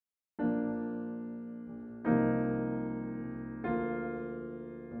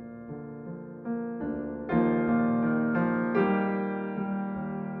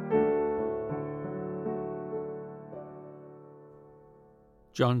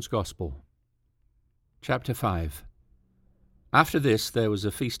John's Gospel. Chapter 5. After this there was a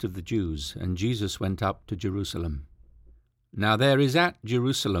feast of the Jews, and Jesus went up to Jerusalem. Now there is at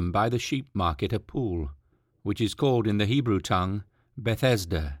Jerusalem by the sheep market a pool, which is called in the Hebrew tongue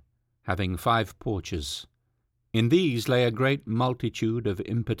Bethesda, having 5 porches. In these lay a great multitude of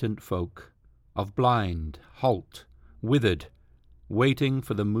impotent folk, of blind, halt, withered, waiting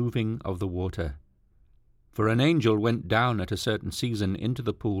for the moving of the water. For an angel went down at a certain season into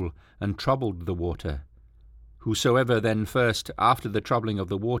the pool, and troubled the water. Whosoever then first, after the troubling of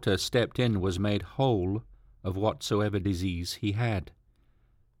the water, stepped in was made whole of whatsoever disease he had.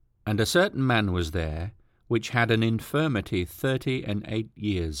 And a certain man was there, which had an infirmity 38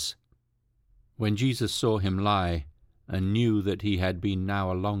 years. When Jesus saw him lie, and knew that he had been now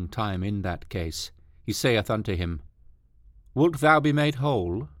a long time in that case, he saith unto him, Wilt thou be made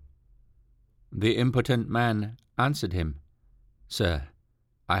whole? The impotent man answered him, Sir,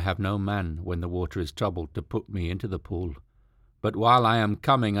 I have no man when the water is troubled to put me into the pool, but while I am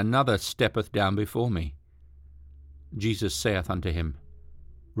coming another steppeth down before me. Jesus saith unto him,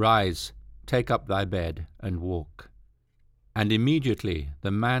 Rise, take up thy bed, and walk. And immediately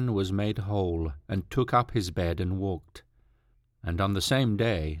the man was made whole, and took up his bed and walked. And on the same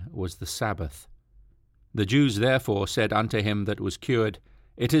day was the Sabbath. The Jews therefore said unto him that was cured,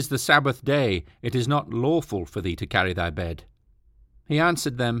 It is the Sabbath day, it is not lawful for thee to carry thy bed. He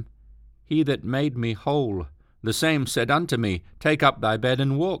answered them, He that made me whole, the same said unto me, Take up thy bed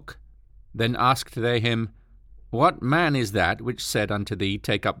and walk. Then asked they him, What man is that which said unto thee,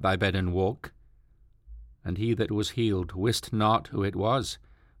 Take up thy bed and walk? And he that was healed wist not who it was,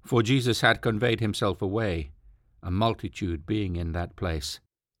 for Jesus had conveyed himself away, a multitude being in that place.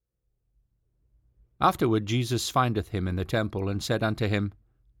 Afterward Jesus findeth him in the temple, and said unto him,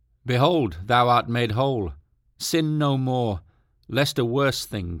 Behold, thou art made whole. Sin no more, lest a worse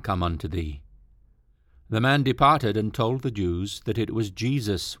thing come unto thee. The man departed and told the Jews that it was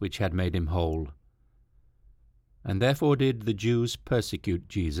Jesus which had made him whole. And therefore did the Jews persecute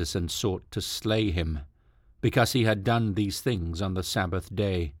Jesus, and sought to slay him, because he had done these things on the Sabbath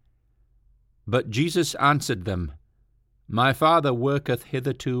day. But Jesus answered them, My Father worketh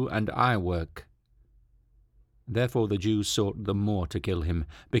hitherto, and I work. Therefore the Jews sought the more to kill him,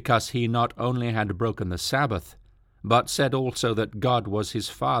 because he not only had broken the Sabbath, but said also that God was his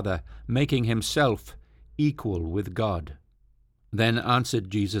Father, making himself equal with God. Then answered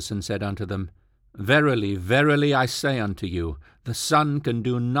Jesus and said unto them, Verily, verily, I say unto you, the Son can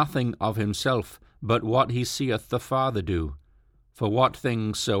do nothing of himself, but what he seeth the Father do. For what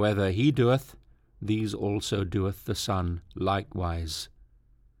things soever he doeth, these also doeth the Son likewise.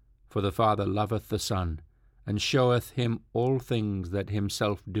 For the Father loveth the Son, and showeth him all things that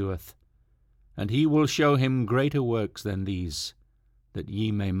himself doeth. And he will show him greater works than these, that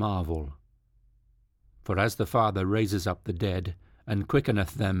ye may marvel. For as the Father raises up the dead, and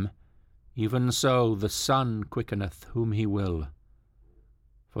quickeneth them, even so the Son quickeneth whom he will.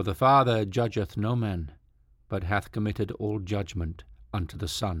 For the Father judgeth no man, but hath committed all judgment unto the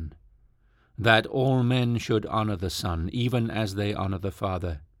Son, that all men should honour the Son, even as they honour the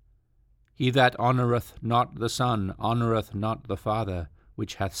Father. He that honoureth not the Son honoureth not the Father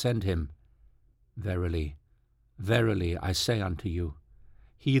which hath sent him. Verily, verily, I say unto you,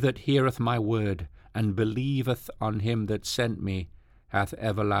 he that heareth my word, and believeth on him that sent me, hath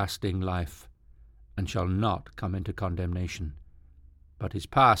everlasting life, and shall not come into condemnation, but is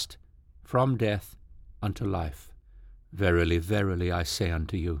passed from death unto life. Verily, verily, I say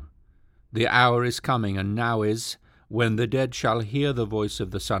unto you, the hour is coming, and now is, when the dead shall hear the voice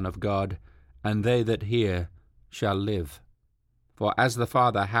of the Son of God, and they that hear shall live. For as the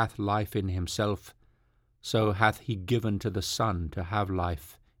Father hath life in himself, so hath he given to the Son to have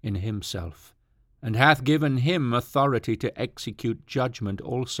life in himself, and hath given him authority to execute judgment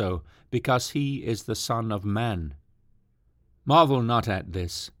also, because he is the Son of Man. Marvel not at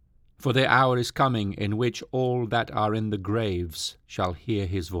this, for the hour is coming in which all that are in the graves shall hear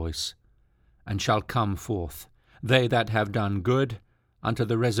his voice, and shall come forth, they that have done good unto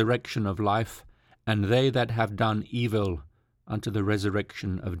the resurrection of life, and they that have done evil unto the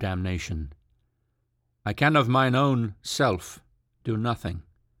resurrection of damnation. I can of mine own self do nothing.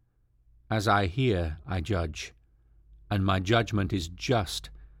 As I hear, I judge, and my judgment is just,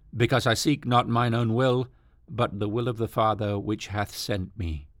 because I seek not mine own will, but the will of the Father which hath sent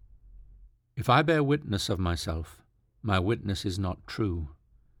me. If I bear witness of myself, my witness is not true.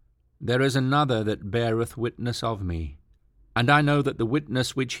 There is another that beareth witness of me, and I know that the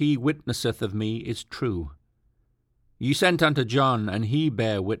witness which he witnesseth of me is true. Ye sent unto John, and he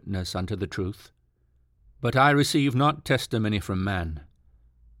bare witness unto the truth. But I receive not testimony from man,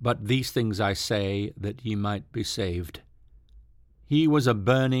 But these things I say, that ye might be saved. He was a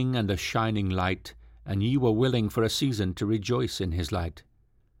burning and a shining light, and ye were willing for a season to rejoice in his light.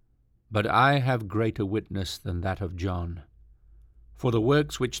 But I have greater witness than that of John. For the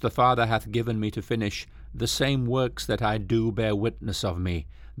works which the Father hath given me to finish, the same works that I do bear witness of me,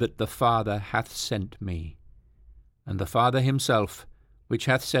 that the Father hath sent me. And the Father himself, which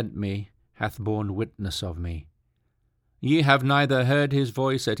hath sent me, hath borne witness of me. Ye have neither heard his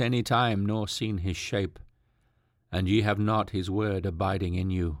voice at any time, nor seen his shape. And ye have not his word abiding in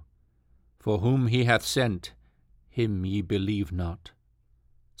you. For whom he hath sent, him ye believe not.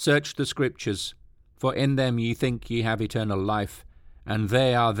 Search the Scriptures, for in them ye think ye have eternal life, and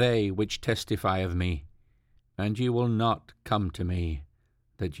they are they which testify of me. And ye will not come to me,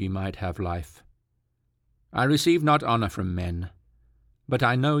 that ye might have life. I receive not honour from men, but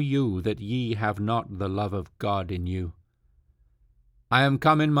I know you that ye have not the love of God in you. I am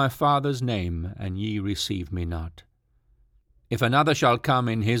come in my Father's name, and ye receive me not. If another shall come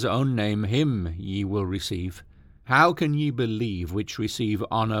in his own name, him ye will receive. How can ye believe which receive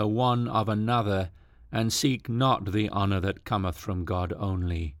honour one of another, and seek not the honour that cometh from God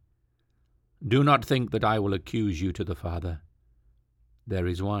only? Do not think that I will accuse you to the Father. There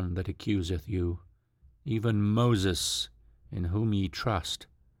is one that accuseth you, even Moses, in whom ye trust.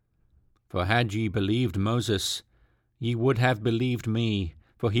 For had ye believed Moses, ye would have believed me,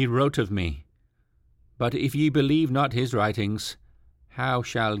 for he wrote of me. But if ye believe not his writings, how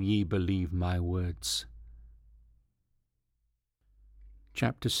shall ye believe my words?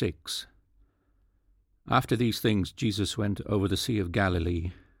 Chapter 6. After these things Jesus went over the Sea of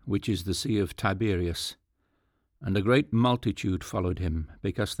Galilee, which is the Sea of Tiberias. And a great multitude followed him,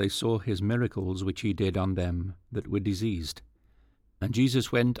 because they saw his miracles which he did on them that were diseased. And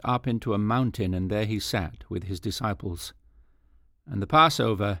Jesus went up into a mountain, and there he sat with his disciples. And the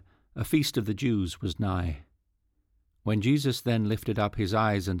Passover, a feast of the Jews, was nigh. When Jesus then lifted up his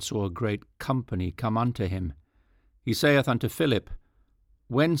eyes, and saw a great company come unto him, he saith unto Philip,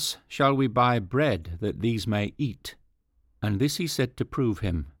 Whence shall we buy bread, that these may eat? And this he said to prove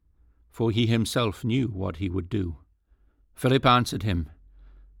him, for he himself knew what he would do. Philip answered him,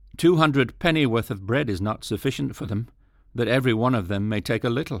 200 pennyworth of bread is not sufficient for them, that every one of them may take a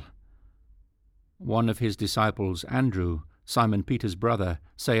little. One of his disciples, Andrew, Simon Peter's brother,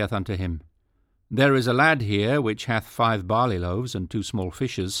 saith unto him, There is a lad here which hath 5 barley loaves and 2 small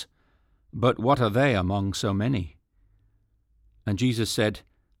fishes, but what are they among so many? And Jesus said,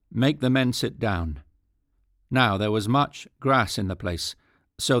 Make the men sit down. Now there was much grass in the place,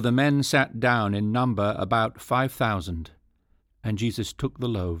 so the men sat down in number about 5,000. And Jesus took the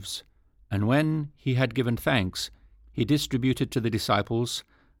loaves, and when he had given thanks, he distributed to the disciples,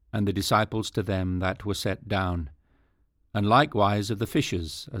 and the disciples to them that were set down, and likewise of the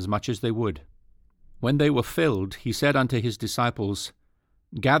fishes, as much as they would. When they were filled, he said unto his disciples,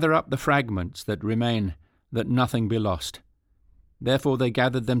 Gather up the fragments that remain, that nothing be lost. Therefore they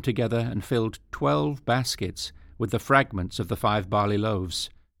gathered them together, and filled 12 baskets with the fragments of the 5 barley loaves,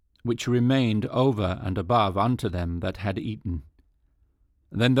 which remained over and above unto them that had eaten.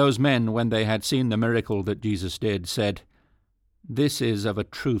 Then those men, when they had seen the miracle that Jesus did, said, This is of a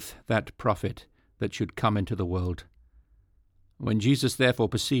truth that prophet that should come into the world. When Jesus therefore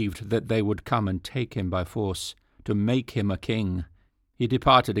perceived that they would come and take him by force, to make him a king, he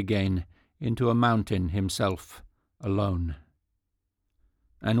departed again into a mountain himself alone.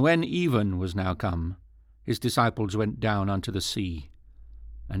 And when even was now come, his disciples went down unto the sea,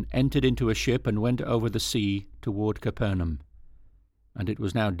 and entered into a ship, and went over the sea toward Capernaum. And it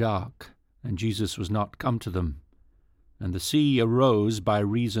was now dark, and Jesus was not come to them. And the sea arose by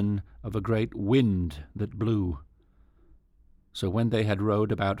reason of a great wind that blew. So when they had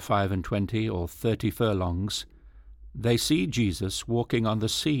rowed about 25 or 30 furlongs, they see Jesus walking on the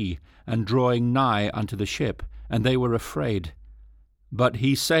sea, and drawing nigh unto the ship, and they were afraid. But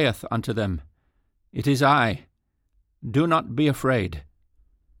he saith unto them, It is I, do not be afraid.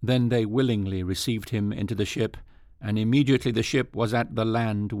 Then they willingly received him into the ship, and immediately the ship was at the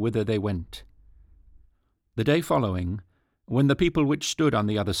land whither they went. The day following, when the people which stood on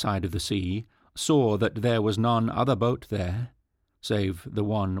the other side of the sea saw that there was none other boat there, save the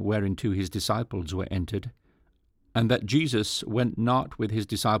one whereinto his disciples were entered, and that Jesus went not with his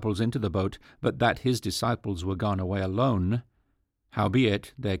disciples into the boat, but that his disciples were gone away alone,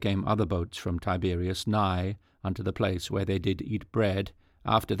 howbeit there came other boats from Tiberias nigh unto the place where they did eat bread,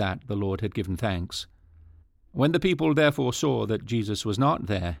 after that the Lord had given thanks. When the people therefore saw that Jesus was not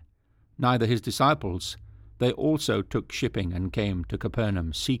there, neither his disciples, they also took shipping and came to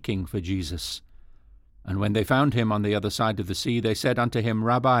Capernaum, seeking for Jesus. And when they found him on the other side of the sea, they said unto him,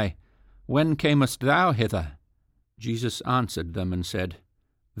 Rabbi, when camest thou hither? Jesus answered them and said,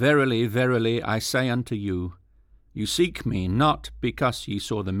 Verily, verily, I say unto you, you seek me not because ye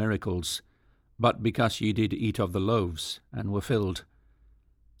saw the miracles, but because ye did eat of the loaves, and were filled.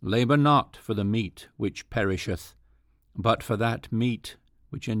 Labour not for the meat which perisheth, but for that meat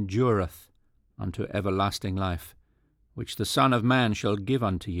which endureth unto everlasting life, which the Son of Man shall give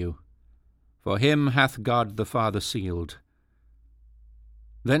unto you. For him hath God the Father sealed.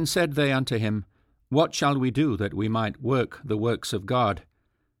 Then said they unto him, What shall we do that we might work the works of God?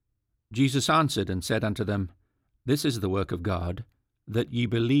 Jesus answered and said unto them, This is the work of God, that ye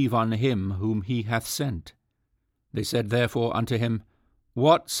believe on him whom he hath sent. They said therefore unto him,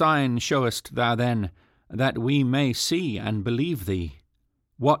 What sign showest thou then, that we may see and believe thee?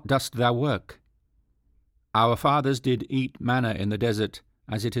 What dost thou work? Our fathers did eat manna in the desert,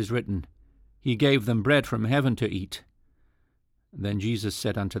 as it is written, He gave them bread from heaven to eat. Then Jesus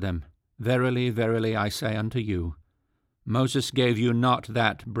said unto them, Verily, verily, I say unto you, Moses gave you not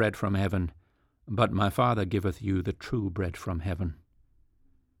that bread from heaven, but my Father giveth you the true bread from heaven.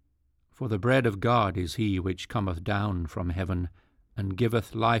 For the bread of God is he which cometh down from heaven, and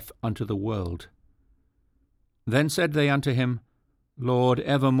giveth life unto the world. Then said they unto him, Lord,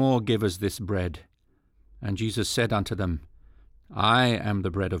 evermore give us this bread. And Jesus said unto them, I am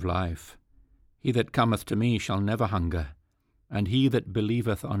the bread of life. He that cometh to me shall never hunger, and he that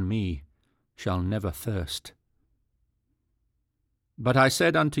believeth on me shall never thirst. But I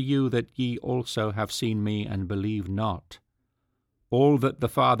said unto you that ye also have seen me, and believe not. All that the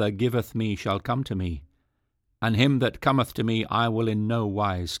Father giveth me shall come to me, and him that cometh to me I will in no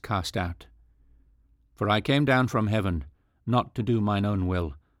wise cast out. For I came down from heaven, not to do mine own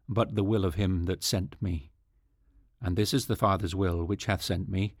will, but the will of him that sent me. And this is the Father's will which hath sent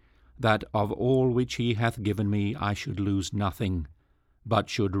me, that of all which he hath given me I should lose nothing, but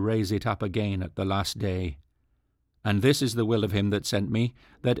should raise it up again at the last day. And this is the will of him that sent me,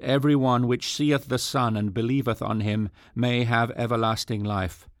 that every one which seeth the Son and believeth on him may have everlasting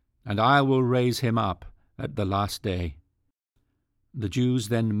life, and I will raise him up at the last day. The Jews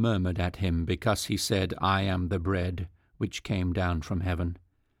then murmured at him, because he said, I am the bread which came down from heaven.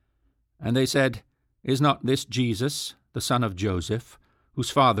 And they said, Is not this Jesus, the son of Joseph, whose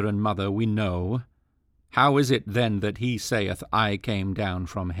father and mother we know? How is it then that he saith, I came down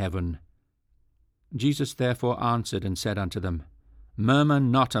from heaven? Jesus therefore answered and said unto them, Murmur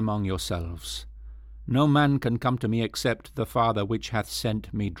not among yourselves. No man can come to me except the Father which hath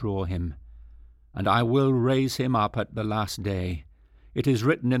sent me draw him. And I will raise him up at the last day. It is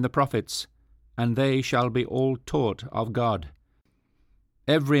written in the prophets, And they shall be all taught of God.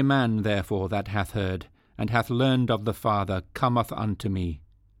 Every man therefore that hath heard, and hath learned of the Father, cometh unto me.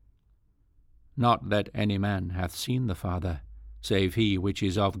 Not that any man hath seen the Father, save he which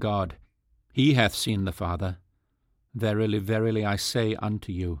is of God. He hath seen the Father. Verily, verily, I say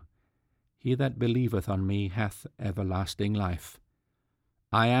unto you, he that believeth on me hath everlasting life.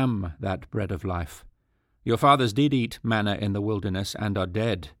 I am that bread of life. Your fathers did eat manna in the wilderness, and are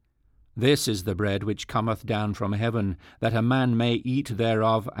dead. This is the bread which cometh down from heaven, that a man may eat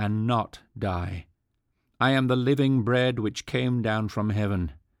thereof and not die. I am the living bread which came down from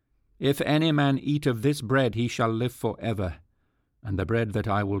heaven. If any man eat of this bread, he shall live for ever. And the bread that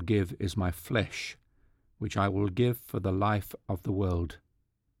I will give is my flesh, which I will give for the life of the world.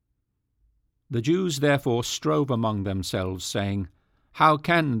 The Jews therefore strove among themselves, saying, How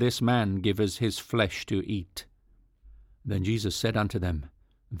can this man give us his flesh to eat? Then Jesus said unto them,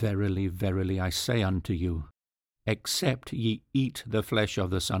 Verily, verily, I say unto you, except ye eat the flesh of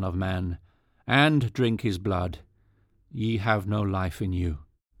the Son of Man, and drink his blood, ye have no life in you.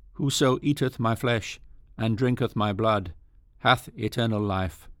 Whoso eateth my flesh, and drinketh my blood, hath eternal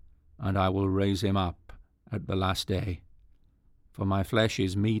life, and I will raise him up at the last day. For my flesh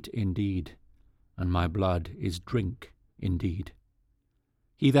is meat indeed, and my blood is drink indeed.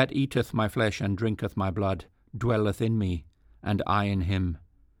 He that eateth my flesh and drinketh my blood dwelleth in me, and I in him.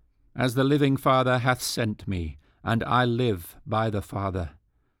 As the living Father hath sent me, and I live by the Father,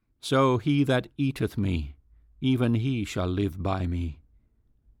 so he that eateth me, even he shall live by me.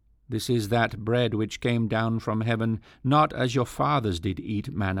 This is that bread which came down from heaven, not as your fathers did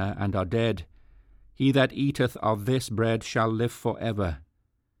eat manna, and are dead. He that eateth of this bread shall live for ever.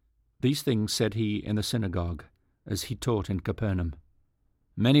 These things said he in the synagogue, as he taught in Capernaum.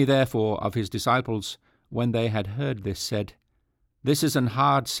 Many therefore of his disciples, when they had heard this, said, This is an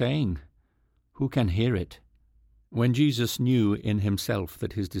hard saying. Who can hear it? When Jesus knew in himself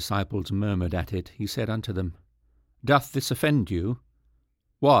that his disciples murmured at it, he said unto them, Doth this offend you?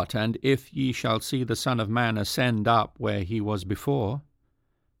 What, and if ye shall see the Son of Man ascend up where he was before?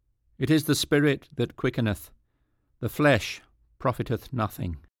 It is the Spirit that quickeneth, the flesh profiteth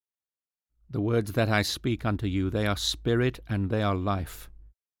nothing. The words that I speak unto you, they are spirit and they are life.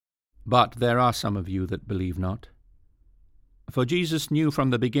 But there are some of you that believe not. For Jesus knew from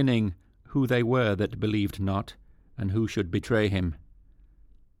the beginning who they were that believed not, and who should betray him.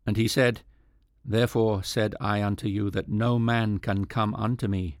 And he said, Therefore said I unto you that no man can come unto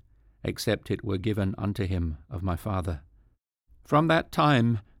me, except it were given unto him of my Father. From that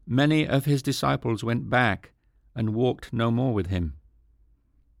time many of his disciples went back, and walked no more with him.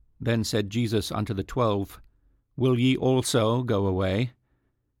 Then said Jesus unto the 12, Will ye also go away?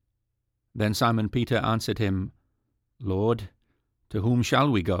 Then Simon Peter answered him, Lord, to whom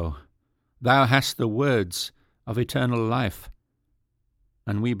shall we go? Thou hast the words of eternal life.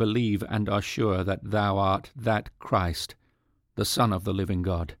 And we believe and are sure that thou art that Christ, the Son of the living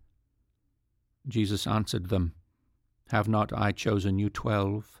God. Jesus answered them, Have not I chosen you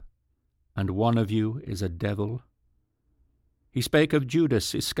 12, and one of you is a devil? He spake of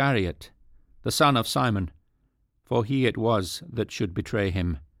Judas Iscariot, the son of Simon, for he it was that should betray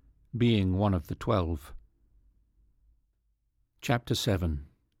him, being one of the 12. Chapter 7.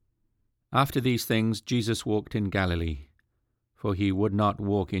 After these things Jesus walked in Galilee, for he would not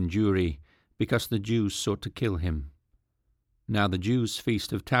walk in Jewry, because the Jews sought to kill him. Now the Jews'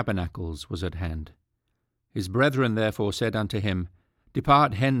 feast of tabernacles was at hand. His brethren therefore said unto him,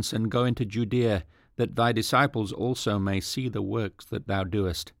 Depart hence, and go into Judea, that thy disciples also may see the works that thou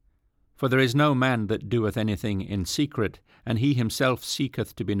doest. For there is no man that doeth anything in secret, and he himself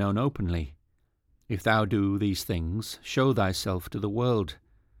seeketh to be known openly. If thou do these things, show thyself to the world.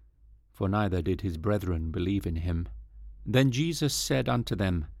 For neither did his brethren believe in him. Then Jesus said unto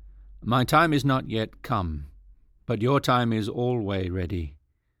them, My time is not yet come, but your time is alway ready.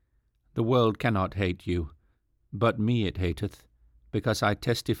 The world cannot hate you, but me it hateth, because I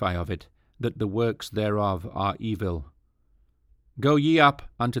testify of it, that the works thereof are evil. Go ye up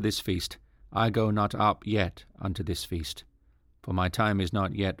unto this feast. I go not up yet unto this feast, for my time is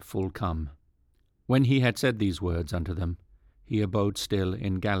not yet full come. When he had said these words unto them, he abode still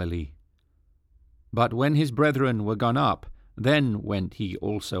in Galilee. But when his brethren were gone up, then went he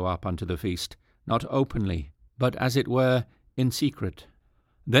also up unto the feast, not openly, but as it were in secret.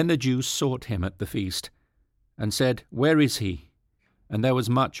 Then the Jews sought him at the feast, and said, Where is he? And there was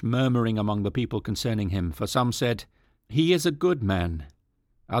much murmuring among the people concerning him, for some said, He is a good man.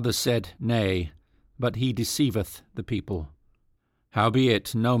 Others said, Nay, but he deceiveth the people.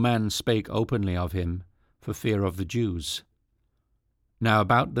 Howbeit no man spake openly of him, for fear of the Jews. Now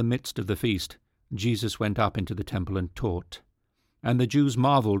about the midst of the feast Jesus went up into the temple and taught. And the Jews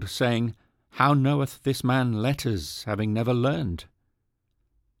marvelled, saying, How knoweth this man letters, having never learned?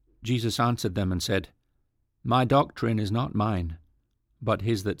 Jesus answered them and said, My doctrine is not mine, but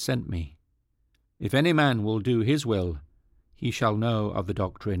his that sent me. If any man will do his will, he shall know of the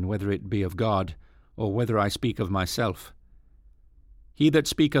doctrine, whether it be of God, or whether I speak of myself. He that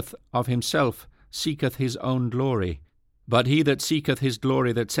speaketh of himself seeketh his own glory, but he that seeketh his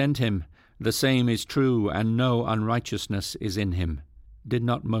glory that sent him, the same is true, and no unrighteousness is in him. Did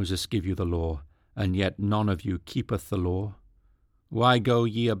not Moses give you the law, and yet none of you keepeth the law? Why go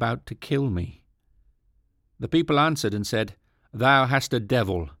ye about to kill me? The people answered and said, Thou hast a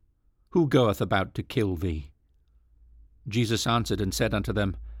devil. Who goeth about to kill thee? Jesus answered and said unto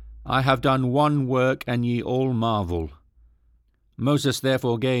them, I have done one work, and ye all marvel. Moses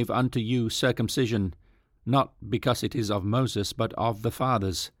therefore gave unto you circumcision, not because it is of Moses, but of the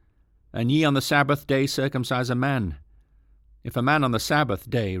fathers. And ye on the Sabbath day circumcise a man. If a man on the Sabbath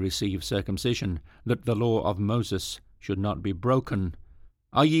day receive circumcision, that the law of Moses should not be broken,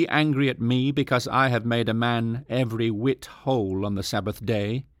 are ye angry at me, because I have made a man every whit whole on the Sabbath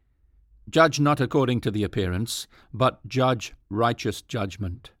day? Judge not according to the appearance, but judge righteous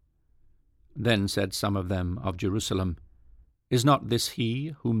judgment. Then said some of them of Jerusalem, Is not this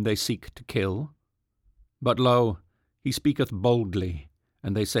he whom they seek to kill? But lo, he speaketh boldly,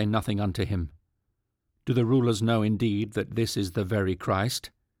 and they say nothing unto him. Do the rulers know indeed that this is the very Christ?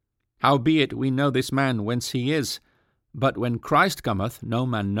 Howbeit we know this man whence he is, but when Christ cometh, no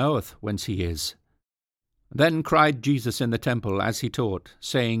man knoweth whence he is. Then cried Jesus in the temple as he taught,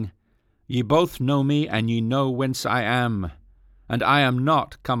 saying, Ye both know me, and ye know whence I am. And I am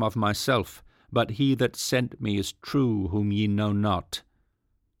not come of myself, but he that sent me is true, whom ye know not.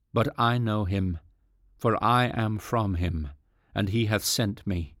 But I know him, for I am from him, and he hath sent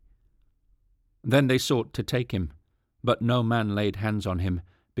me. Then they sought to take him, but no man laid hands on him,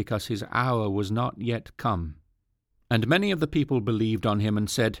 because his hour was not yet come. And many of the people believed on him, and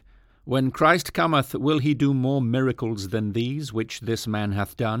said, When Christ cometh, will he do more miracles than these which this man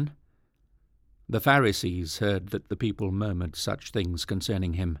hath done? The Pharisees heard that the people murmured such things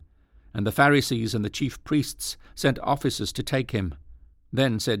concerning him. And the Pharisees and the chief priests sent officers to take him.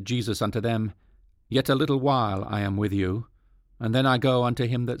 Then said Jesus unto them, Yet a little while I am with you, and then I go unto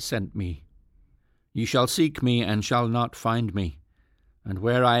him that sent me. Ye shall seek me, and shall not find me, and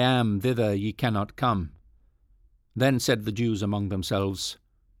where I am, thither ye cannot come. Then said the Jews among themselves,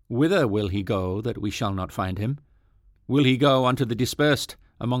 Whither will he go, that we shall not find him? Will he go unto the dispersed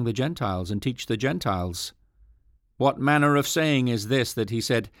among the Gentiles, and teach the Gentiles? What manner of saying is this, that he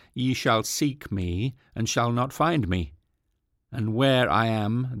said, Ye shall seek me, and shall not find me? And where I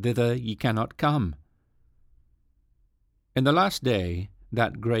am, thither ye cannot come. In the last day,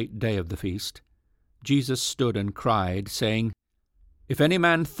 that great day of the feast, Jesus stood and cried, saying, If any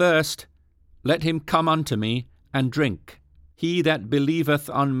man thirst, let him come unto me, and drink. He that believeth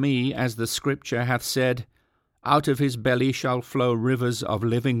on me, as the Scripture hath said, out of his belly shall flow rivers of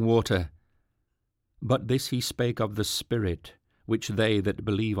living water. But this he spake of the Spirit, which they that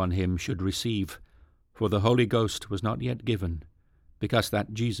believe on him should receive. For the Holy Ghost was not yet given, because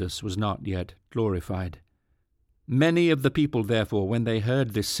that Jesus was not yet glorified. Many of the people therefore, when they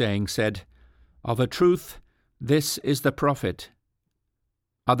heard this saying, said, Of a truth, this is the prophet.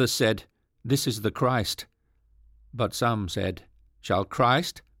 Others said, This is the Christ. But some said, Shall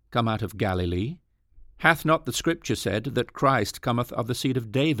Christ come out of Galilee? Hath not the Scripture said that Christ cometh of the seed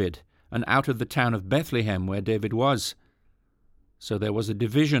of David, and out of the town of Bethlehem where David was? So there was a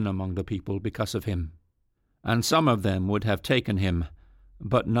division among the people because of him. And some of them would have taken him,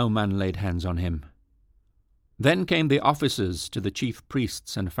 but no man laid hands on him. Then came the officers to the chief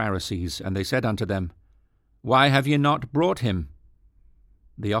priests and Pharisees, and they said unto them, Why have ye not brought him?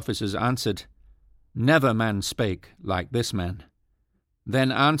 The officers answered, Never man spake like this man.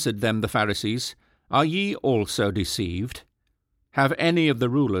 Then answered them the Pharisees, Are ye also deceived? Have any of the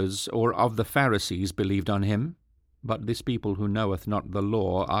rulers or of the Pharisees believed on him? But this people who knoweth not the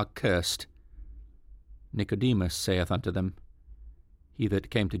law are cursed. Nicodemus saith unto them, he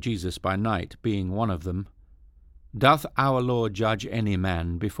that came to Jesus by night, being one of them, Doth our law judge any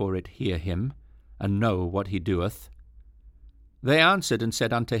man before it hear him, and know what he doeth? They answered and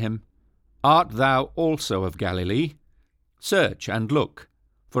said unto him, Art thou also of Galilee? Search and look,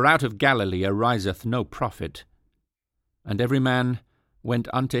 for out of Galilee ariseth no prophet. And every man went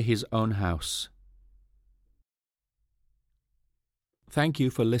unto his own house. Thank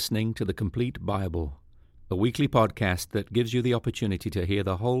you for listening to The Complete Bible, a weekly podcast that gives you the opportunity to hear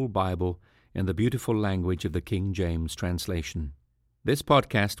the whole Bible in the beautiful language of the King James translation. This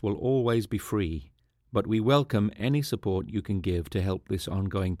podcast will always be free, but we welcome any support you can give to help this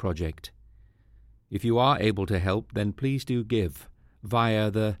ongoing project. If you are able to help, then please do give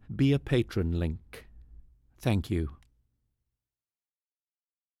via the Be a Patron link. Thank you.